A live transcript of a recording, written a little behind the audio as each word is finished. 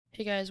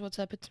Hey guys, what's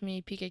up? It's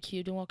me,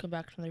 PKQ, and welcome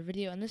back to another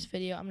video. In this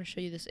video, I'm going to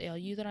show you this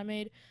ALU that I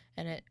made,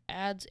 and it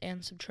adds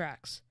and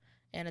subtracts.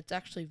 And it's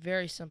actually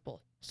very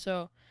simple.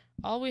 So,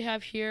 all we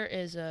have here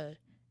is a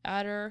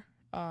adder,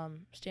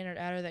 standard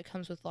adder that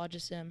comes with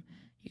Logisim.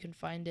 You can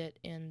find it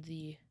in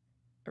the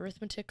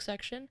arithmetic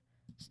section.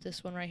 It's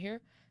this one right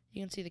here.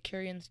 You can see the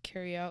carry-ins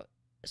carry out,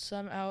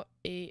 sum out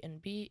A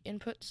and B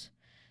inputs.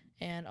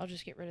 And I'll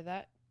just get rid of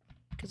that,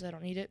 because I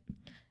don't need it.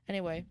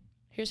 Anyway,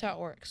 here's how it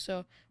works.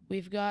 So,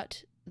 we've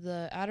got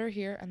the adder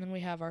here, and then we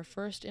have our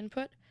first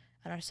input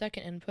and our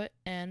second input,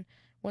 and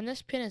when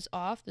this pin is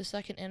off, the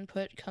second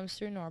input comes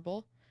through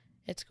normal.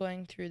 It's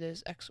going through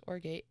this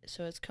XOR gate,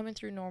 so it's coming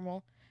through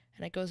normal,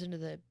 and it goes into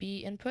the B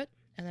input,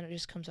 and then it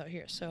just comes out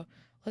here. So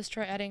let's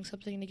try adding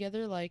something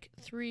together, like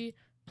 3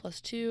 plus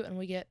 2, and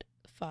we get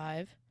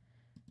 5,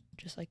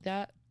 just like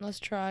that. Let's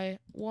try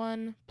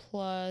 1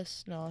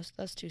 plus, no,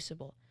 that's too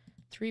simple.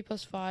 3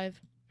 plus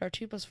 5, or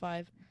 2 plus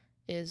 5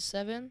 is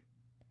 7.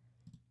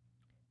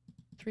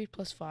 3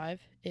 plus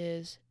 5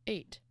 is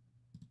 8.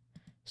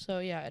 So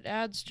yeah, it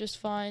adds just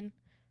fine.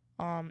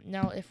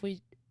 Now if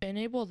we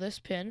enable this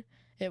pin,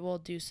 it will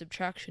do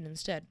subtraction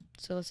instead.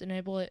 So let's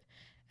enable it,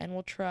 and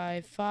we'll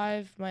try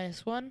 5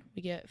 minus 1,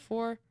 we get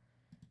 4.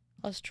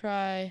 Let's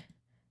try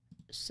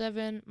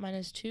 7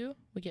 minus 2,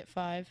 we get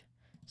 5.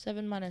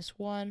 7 minus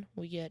 1,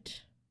 we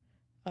get,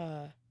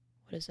 what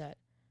is that?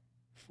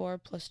 4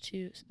 plus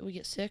 2, we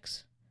get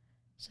 6.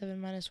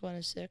 7 minus 1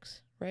 is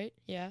 6, right?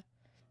 Yeah.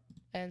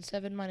 And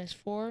 7 minus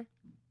 4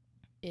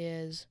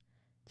 is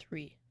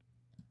 3.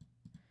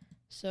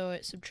 So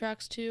it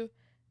subtracts 2,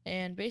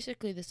 and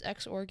basically this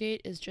XOR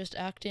gate is just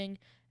acting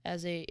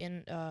as a,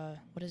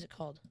 what is it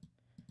called?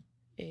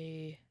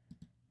 A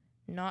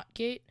NOT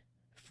gate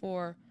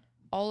for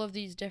all of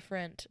these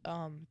different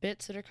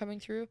bits that are coming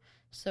through.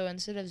 So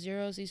instead of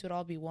zeros, these would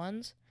all be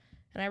ones.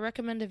 And I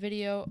recommend a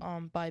video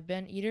by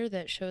Ben Eater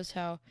that shows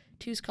how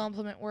 2's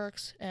complement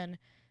works, and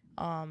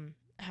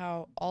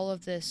how all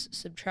of this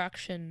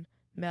subtraction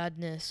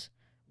madness,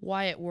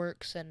 why it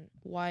works and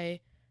why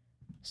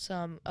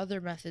some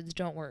other methods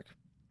don't work.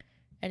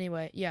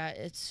 Anyway, yeah,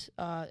 it's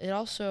it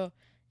also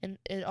in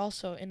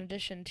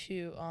addition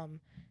to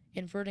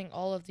inverting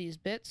all of these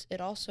bits, it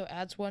also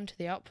adds one to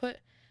the output,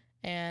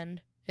 and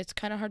it's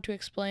kind of hard to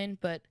explain,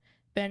 but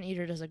Ben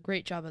Eater does a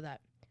great job of that.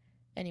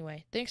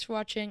 Anyway, thanks for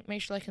watching.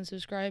 Make sure to like and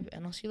subscribe,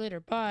 and I'll see you later.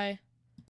 Bye.